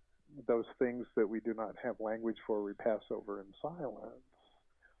those things that we do not have language for we pass over in silence,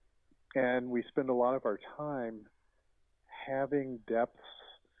 and we spend a lot of our time having depths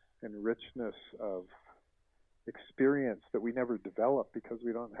and richness of experience that we never develop because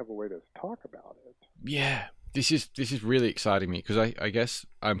we don't have a way to talk about it. Yeah, this is really exciting me because I guess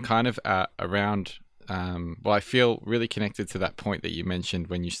I'm kind of around. Well, I feel really connected to that point that you mentioned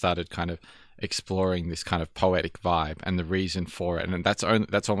when you started kind of exploring this kind of poetic vibe and the reason for it, and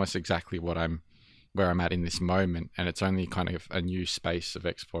that's almost exactly where I'm at in this moment, and it's only kind of a new space of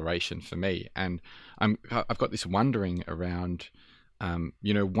exploration for me, and I've got this wondering around.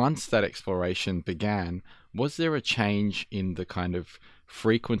 Once that exploration began, was there a change in the kind of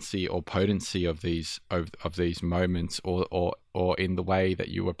frequency or potency of these moments, or in the way that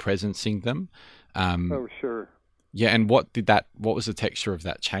you were presencing them? Oh, sure. Yeah, and what was the texture of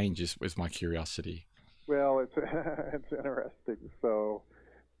that change? Was my curiosity. Well, it's it's interesting. So,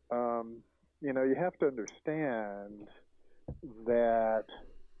 you have to understand that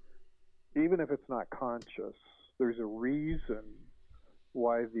even if it's not conscious, there's a reason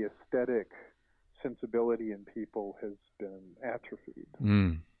why the aesthetic sensibility in people has been atrophied.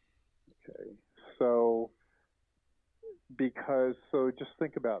 Mm. Okay. So just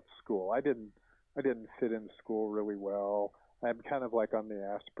think about school. I didn't fit in school really well. I'm kind of like on the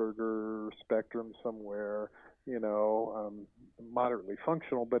Asperger spectrum somewhere, moderately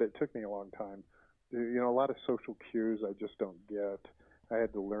functional, but it took me a long time. A lot of social cues I just don't get. I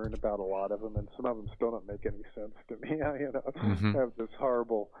had to learn about a lot of them, and some of them still don't make any sense to me. Mm-hmm. I have this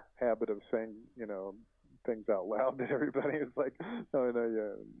horrible habit of saying, things out loud to everybody. It's like, no,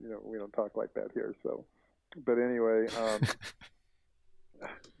 no, yeah, we don't talk like that here. So, but anyway,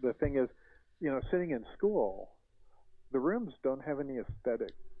 the thing is, sitting in school, the rooms don't have any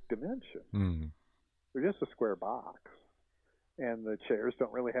aesthetic dimension. Mm. They're just a square box, and the chairs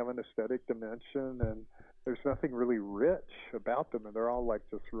don't really have an aesthetic dimension, and there's nothing really rich about them, and they're all like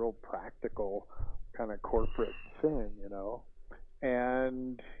this real practical kind of corporate thing,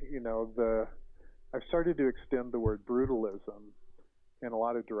 And I've started to extend the word brutalism in a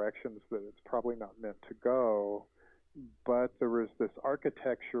lot of directions that it's probably not meant to go, but there was this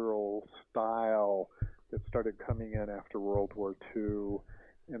architectural style that started coming in after World War II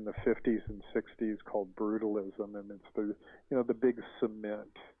in the 50s and 60s called brutalism, and it's the big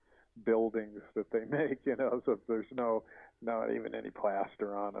cement buildings that they make, so there's not even any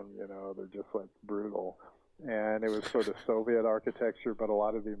plaster on them, they're just like brutal. And it was sort of Soviet architecture, but a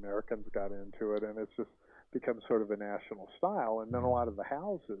lot of the Americans got into it, and it's just become sort of a national style. And then a lot of the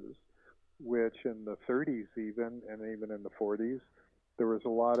houses, which in the 30s and even in the 40s, there was a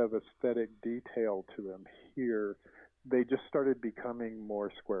lot of aesthetic detail to them here they just started becoming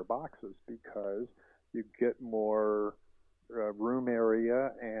more square boxes because you get more room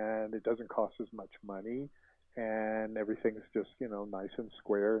area and it doesn't cost as much money and everything's just nice and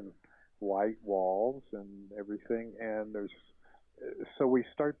square and white walls and everything, and there's so we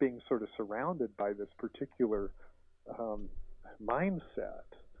start being sort of surrounded by this particular um, mindset.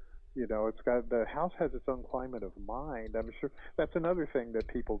 It's got the house has its own climate of mind. I'm sure that's another thing that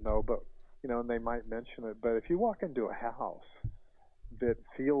people know, but and they might mention it. But if you walk into a house that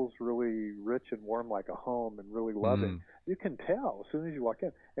feels really rich and warm like a home and really loving, Mm. you can tell as soon as you walk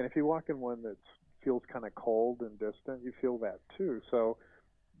in. And if you walk in one that feels kind of cold and distant, you feel that too. So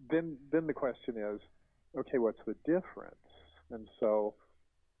then the question is, okay, what's the difference? And so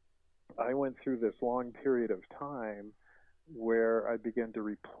I went through this long period of time where I began to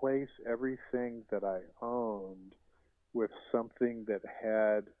replace everything that I owned with something that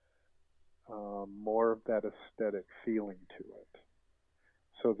had more of that aesthetic feeling to it.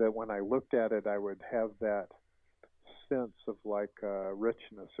 So that when I looked at it, I would have that sense of like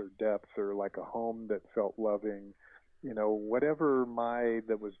richness or depth, or like a home that felt loving, whatever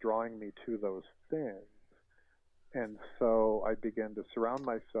that was drawing me to those things. And so I began to surround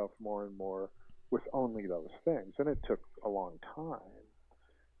myself more and more with only those things. And it took a long time.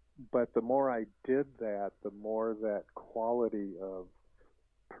 But the more I did that, the more that quality of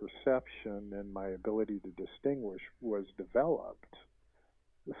perception and my ability to distinguish was developed.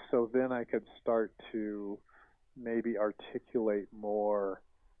 So then I could start to maybe articulate more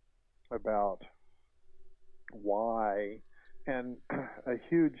about why. And a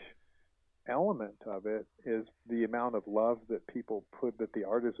huge element of it is the amount of love that that the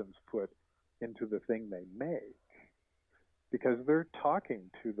artisans put into the thing they make, because they're talking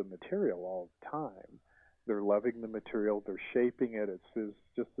to the material all the time. They're loving the material, they're shaping it. It's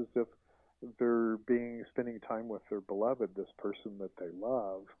just as if they're spending time with their beloved, this person that they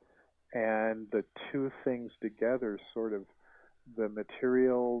love. And the two things together, sort of the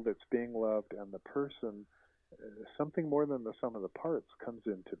material that's being loved and the person, something more than the sum of the parts comes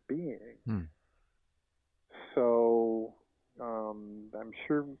into being. Mm. So I'm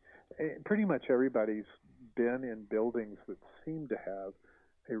sure pretty much everybody's been in buildings that seem to have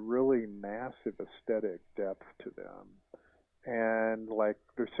a really massive aesthetic depth to them. And like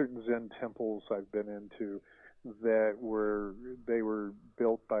there's certain Zen temples I've been into that they were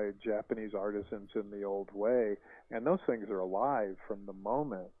built by Japanese artisans in the old way, and those things are alive from the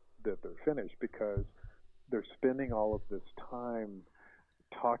moment that they're finished, because they're spending all of this time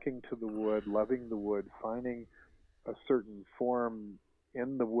talking to the wood, loving the wood, finding a certain form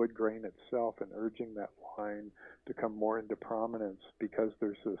in the wood grain itself and urging that line to come more into prominence, because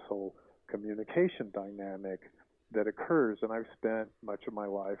there's this whole communication dynamic that occurs. And I've spent much of my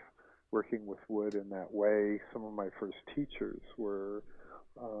life working with wood in that way. Some of my first teachers were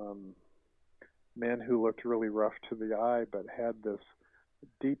men who looked really rough to the eye, but had this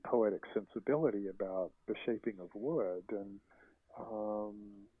deep poetic sensibility about the shaping of wood and um,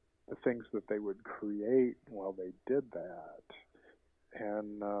 the things that they would create while they did that.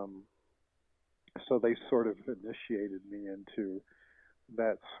 And so they sort of initiated me into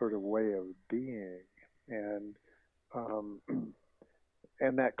that sort of way of being. And um,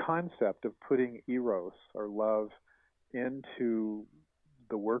 and that concept of putting eros, or love, into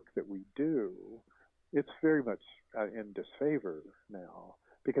the work that we do, it's very much in disfavor now,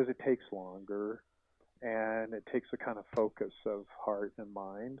 because it takes longer and it takes a kind of focus of heart and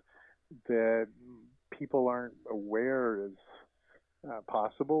mind that people aren't aware is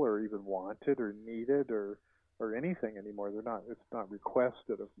possible or even wanted or needed or anything anymore. They're not. It's not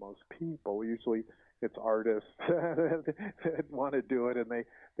requested of most people. Usually, it's artists that want to do it, and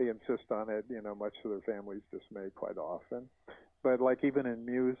they insist on it. Much to their family's dismay, quite often. But like even in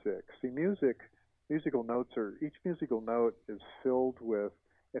music, see, musical notes are each musical note is filled with.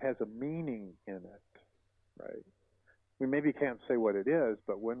 It has a meaning in it, right? We maybe can't say what it is,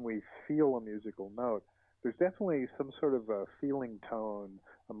 but when we feel a musical note, there's definitely some sort of a feeling tone,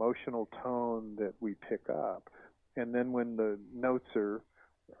 emotional tone that we pick up. And then when the notes are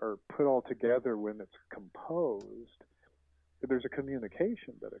put all together, when it's composed, there's a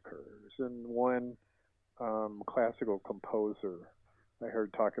communication that occurs. And one classical composer I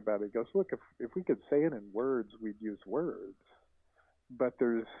heard talk about it, he goes, look, if we could say it in words, we'd use words. But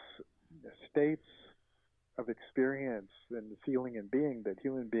there's states of experience and feeling and being that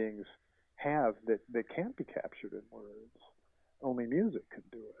human beings have that can't be captured in words. Only music can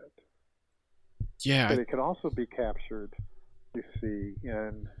do it. Yeah. But it can also be captured, you see,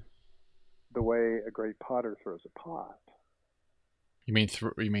 in the way a great potter throws a pot. You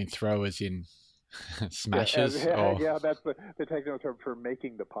mean throw as in Yeah, Smashes or yeah, that's the technical term for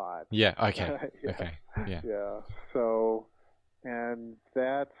making the pot. yeah, okay. Yeah, Okay. Yeah. yeah. So, and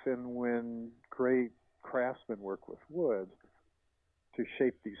that's and when great craftsmen work with wood to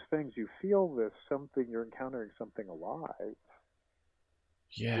shape these things, you feel this something, you're encountering something alive,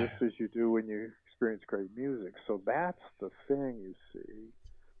 just Yeah. as you do when you experience great music. So that's the thing you see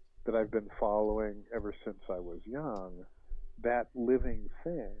that I've been following ever since I was young. That living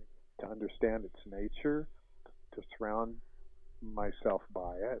thing, to understand its nature, to surround myself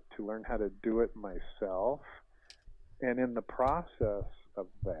by it, to learn how to do it myself. And in the process of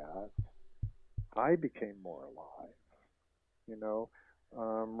that, I became more alive. You know,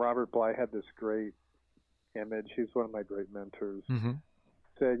 Robert Bly had this great image. He's one of my great mentors. Mm-hmm.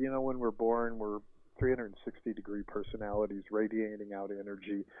 Said, when we're born, we're 360-degree personalities radiating out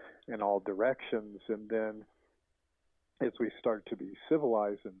energy in all directions. And then as we start to be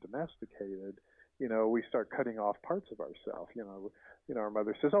civilized and domesticated, we start cutting off parts of ourselves. Our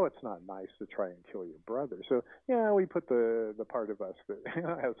mother says, "Oh, it's not nice to try and kill your brother." So yeah, we put the part of us that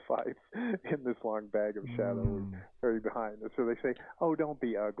has fights in this long bag of shadow we bury behind us. So they say, "Oh, don't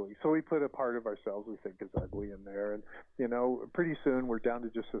be ugly." So we put a part of ourselves we think is ugly in there, and pretty soon we're down to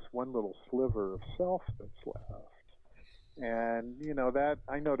just this one little sliver of self that's left. And that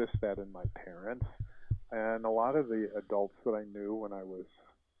I noticed that in my parents and a lot of the adults that I knew when I was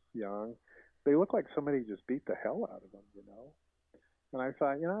young, they look like somebody just beat the hell out of them. And I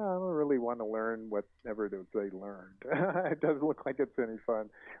thought, I don't really want to learn whatever it is they learned. It doesn't look like it's any fun.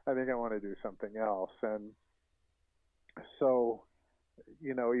 I think I want to do something else. And so,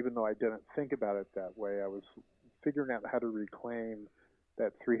 even though I didn't think about it that way, I was figuring out how to reclaim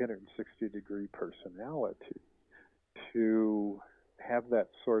that 360-degree personality to have that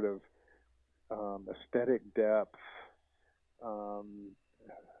sort of aesthetic depth um,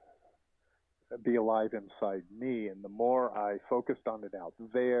 be alive inside me. And the more I focused on it out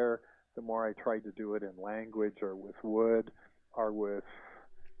there, the more I tried to do it in language or with wood or with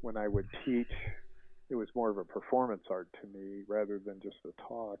when I would teach, it was more of a performance art to me rather than just a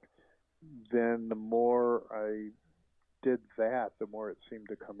talk. Then the more I did that, the more it seemed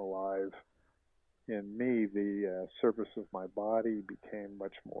to come alive in me. The surface of my body became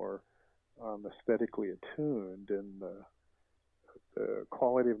much more aesthetically attuned, and the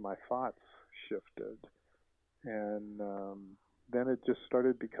quality of my thoughts shifted. And then it just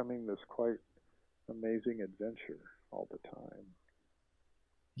started becoming this quite amazing adventure all the time.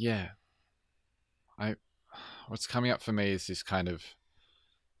 Yeah. I what's coming up for me is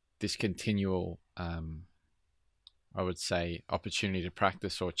this continual I would say opportunity to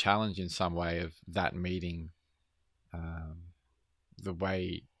practice or challenge in some way of that meeting um, the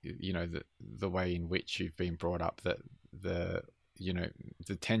way the way in which you've been brought up, that the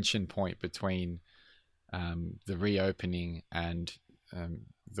the tension point between the reopening and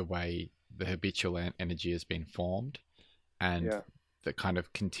the way the habitual energy has been formed, and Yeah. the kind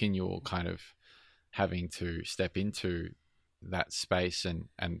of continual kind of having to step into that space, and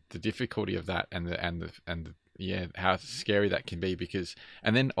the difficulty of that, and yeah, how scary that can be, because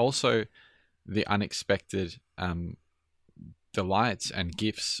and then also the unexpected delights and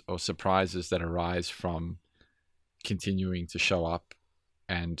gifts or surprises that arise from continuing to show up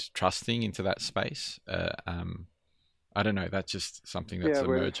and trusting into that space. I don't know. That's just something that's Yeah,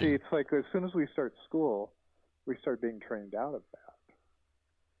 but see, emerging. it's like as soon as we start school, we start being trained out of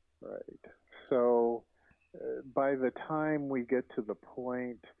that, right? So by the time we get to the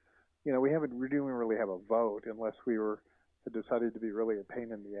point, we didn't really have a vote unless we were had decided to be really a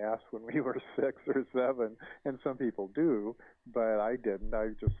pain in the ass when we were 6 or 7, and some people do, but I didn't. I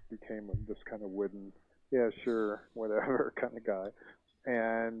just became this kind of wooden, yeah, sure, whatever kind of guy,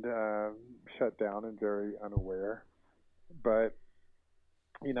 and shut down and very unaware. But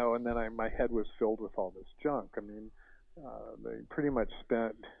and then my head was filled with all this junk. I mean, they pretty much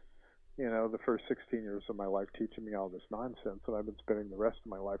spent the first 16 years of my life teaching me all this nonsense, and I've been spending the rest of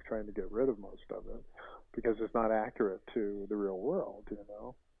my life trying to get rid of most of it because it's not accurate to the real world.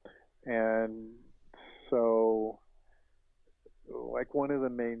 And so, like, one of the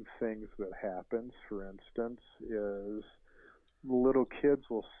main things that happens, for instance, is little kids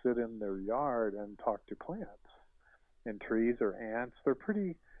will sit in their yard and talk to plants and trees or ants. They're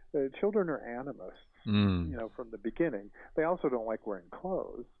pretty, children are animists, Mm. from the beginning. They also don't like wearing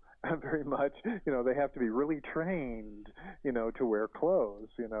clothes very much. They have to be really trained, to wear clothes,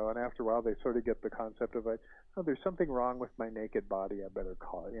 and after a while they sort of get the concept of like, oh, there's something wrong with my naked body. I better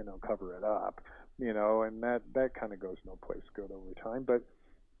cover it up, and that kind of goes no place good over time. But,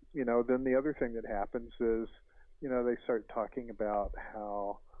 then the other thing that happens is, they start talking about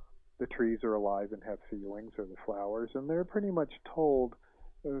how the trees are alive and have feelings, or the flowers, and they're pretty much told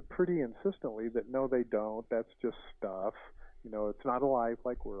pretty insistently that no, they don't. That's just stuff. It's not alive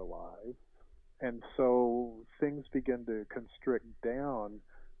like we're alive. And so things begin to constrict down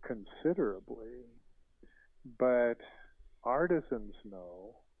considerably. But artisans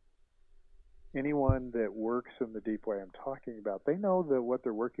know, anyone that works in the deep way I'm talking about, they know that what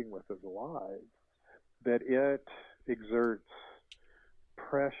they're working with is alive, that it exerts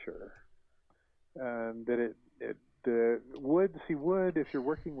pressure, and that the wood, if you're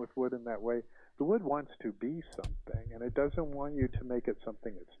working with wood in that way, the wood wants to be something, and it doesn't want you to make it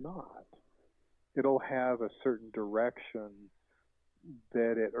something it's not. It'll have a certain direction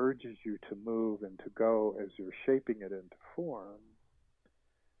that it urges you to move and to go as you're shaping it into form.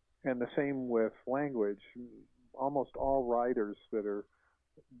 And the same with language. Almost all writers that are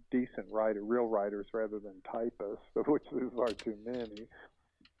decent writers, real writers rather than typists, of which there's far too many,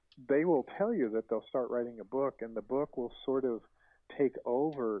 they will tell you that they'll start writing a book, and the book will sort of take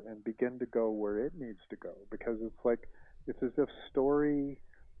over and begin to go where it needs to go, because it's as if story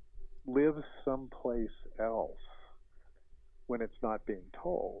lives someplace else when it's not being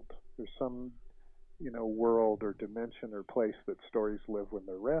told. There's some world or dimension or place that stories live when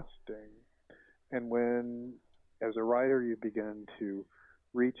they're resting. And when, as a writer, you begin to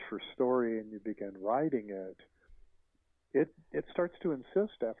reach for story and you begin writing it starts to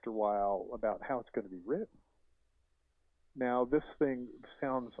insist after a while about how it's going to be written. Now, this thing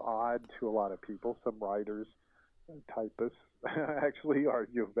sounds odd to a lot of people. Some writers, typists, actually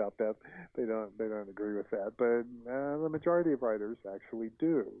argue about that. They don't agree with that, but the majority of writers actually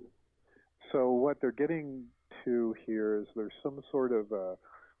do. So what they're getting to here is there's some sort of a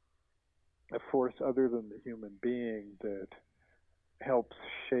force other than the human being that helps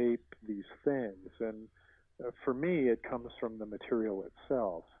shape these things. And for me, it comes from the material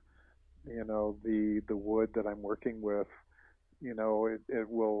itself. The wood that I'm working with, it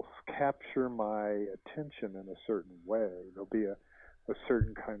will capture my attention in a certain way. There'll be a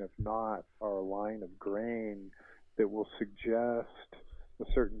certain kind of knot or a line of grain that will suggest a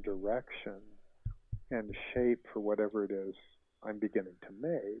certain direction and shape for whatever it is I'm beginning to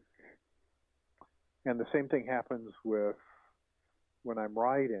make. And the same thing happens with when I'm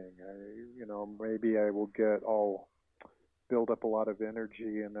writing. Maybe I will build up a lot of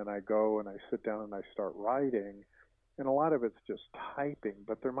energy, and then I go and I sit down and I start writing, and a lot of it's just typing,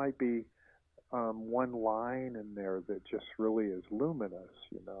 but there might be one line in there that just really is luminous,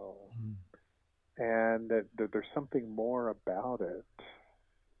 and that there's something more about it.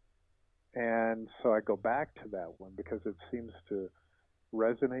 And so I go back to that one because it seems to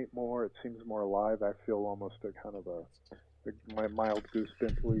resonate more. It seems more alive. I feel almost a kind of my mild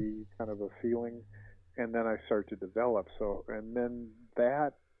goosebumpy kind of a feeling, and then I start to develop. And then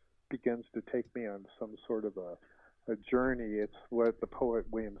that begins to take me on some sort of a journey. It's what the poet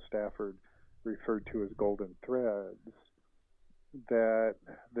William Stafford referred to as golden threads, that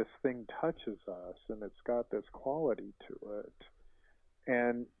this thing touches us, and it's got this quality to it.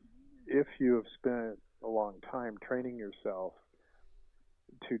 And if you have spent a long time training yourself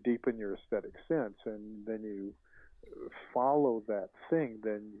to deepen your aesthetic sense, and then you follow that thing,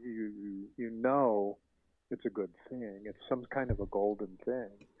 then you know it's a good thing. It's some kind of a golden thing.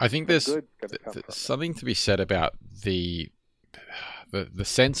 I think there's something to be said about the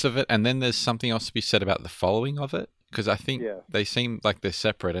sense of it, and then there's something else to be said about the following of it, because I think they seem like they're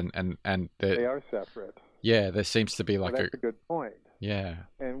separate, and they are separate. Yeah, there seems to be like that's a good point. Yeah.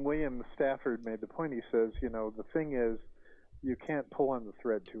 And William Stafford made the point. He says, the thing is, you can't pull on the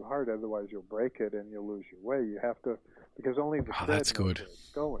thread too hard, otherwise you'll break it and you'll lose your way. You have to, because only the thread knows where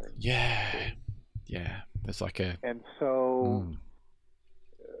it's going. Yeah. Yeah. There's like a... And so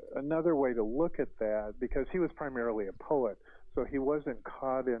another way to look at that, because he was primarily a poet, so he wasn't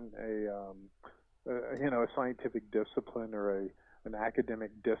caught in a scientific discipline or an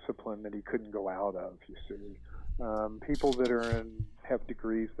academic discipline that he couldn't go out of, you see. People that have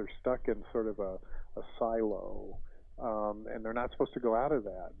degrees, they're stuck in sort of a silo. And they're not supposed to go out of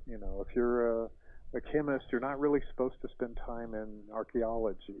that. If you're a chemist, you're not really supposed to spend time in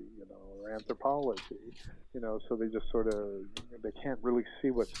archaeology, or anthropology, so they just they can't really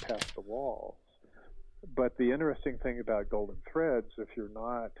see what's past the walls. But the interesting thing about golden threads, if you're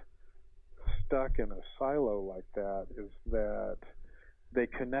not stuck in a silo like that, is that they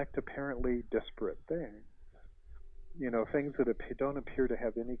connect apparently disparate things. Things that don't appear to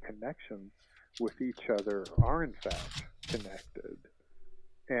have any connection with each other are in fact connected.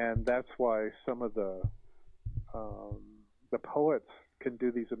 And that's why some of the poets can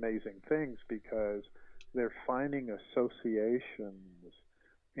do these amazing things, because they're finding associations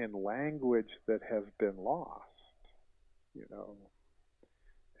in language that have been lost, you know,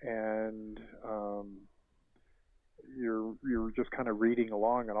 and you're just kind of reading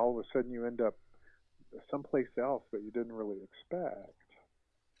along, and all of a sudden you end up someplace else that you didn't really expect.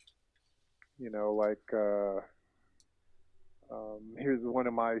 You know, like here's one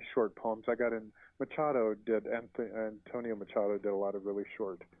of my short poems. I got in Antonio Machado did a lot of really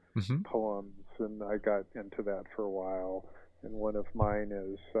short Mm-hmm. poems, and I got into that for a while. And one of mine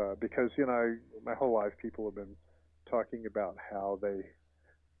is because my whole life people have been talking about how they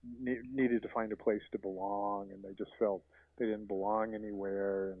needed to find a place to belong, and they just felt they didn't belong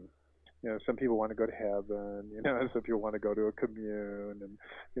anywhere. And some people want to go to heaven, and some people want to go to a commune,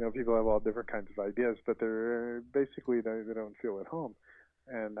 and people have all different kinds of ideas, but they're basically they don't feel at home.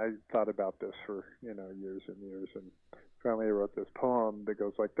 And I thought about this for years and years, and finally I wrote this poem that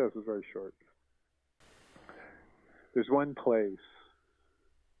goes like this. It's very short. There's one place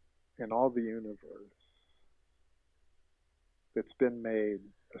in all the universe that's been made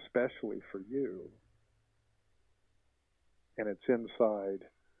especially for you, and it's inside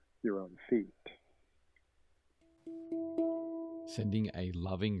your own feet. Sending a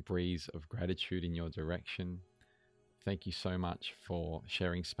loving breeze of gratitude in your direction. Thank you so much for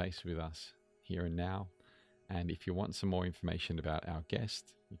sharing space with us here and now. And if you want some more information about our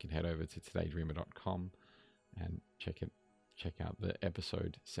guest, you can head over to todaydreamer.com and check out the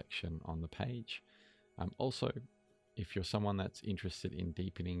episode section on the page. Also, if you're someone that's interested in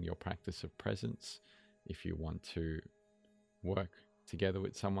deepening your practice of presence, if you want to work together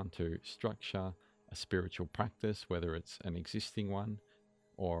with someone to structure a spiritual practice, whether it's an existing one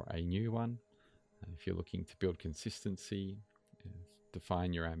or a new one, if you're looking to build consistency,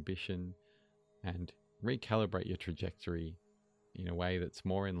 define your ambition, and recalibrate your trajectory in a way that's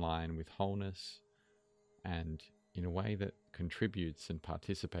more in line with wholeness and in a way that contributes and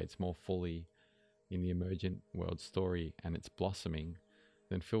participates more fully in the emergent world story and its blossoming,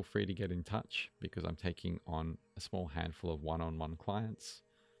 then feel free to get in touch, because I'm taking on a small handful of one-on-one clients,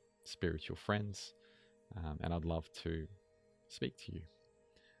 spiritual friends, and I'd love to speak to you.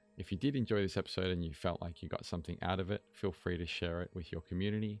 If you did enjoy this episode and you felt like you got something out of it, feel free to share it with your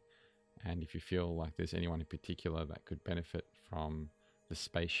community. And if you feel like there's anyone in particular that could benefit from the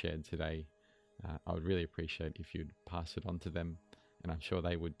space shared today, I would really appreciate if you'd pass it on to them, and I'm sure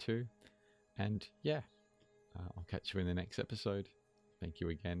they would too. And yeah, I'll catch you in the next episode. Thank you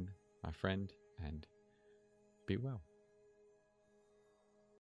again, my friend, and be well.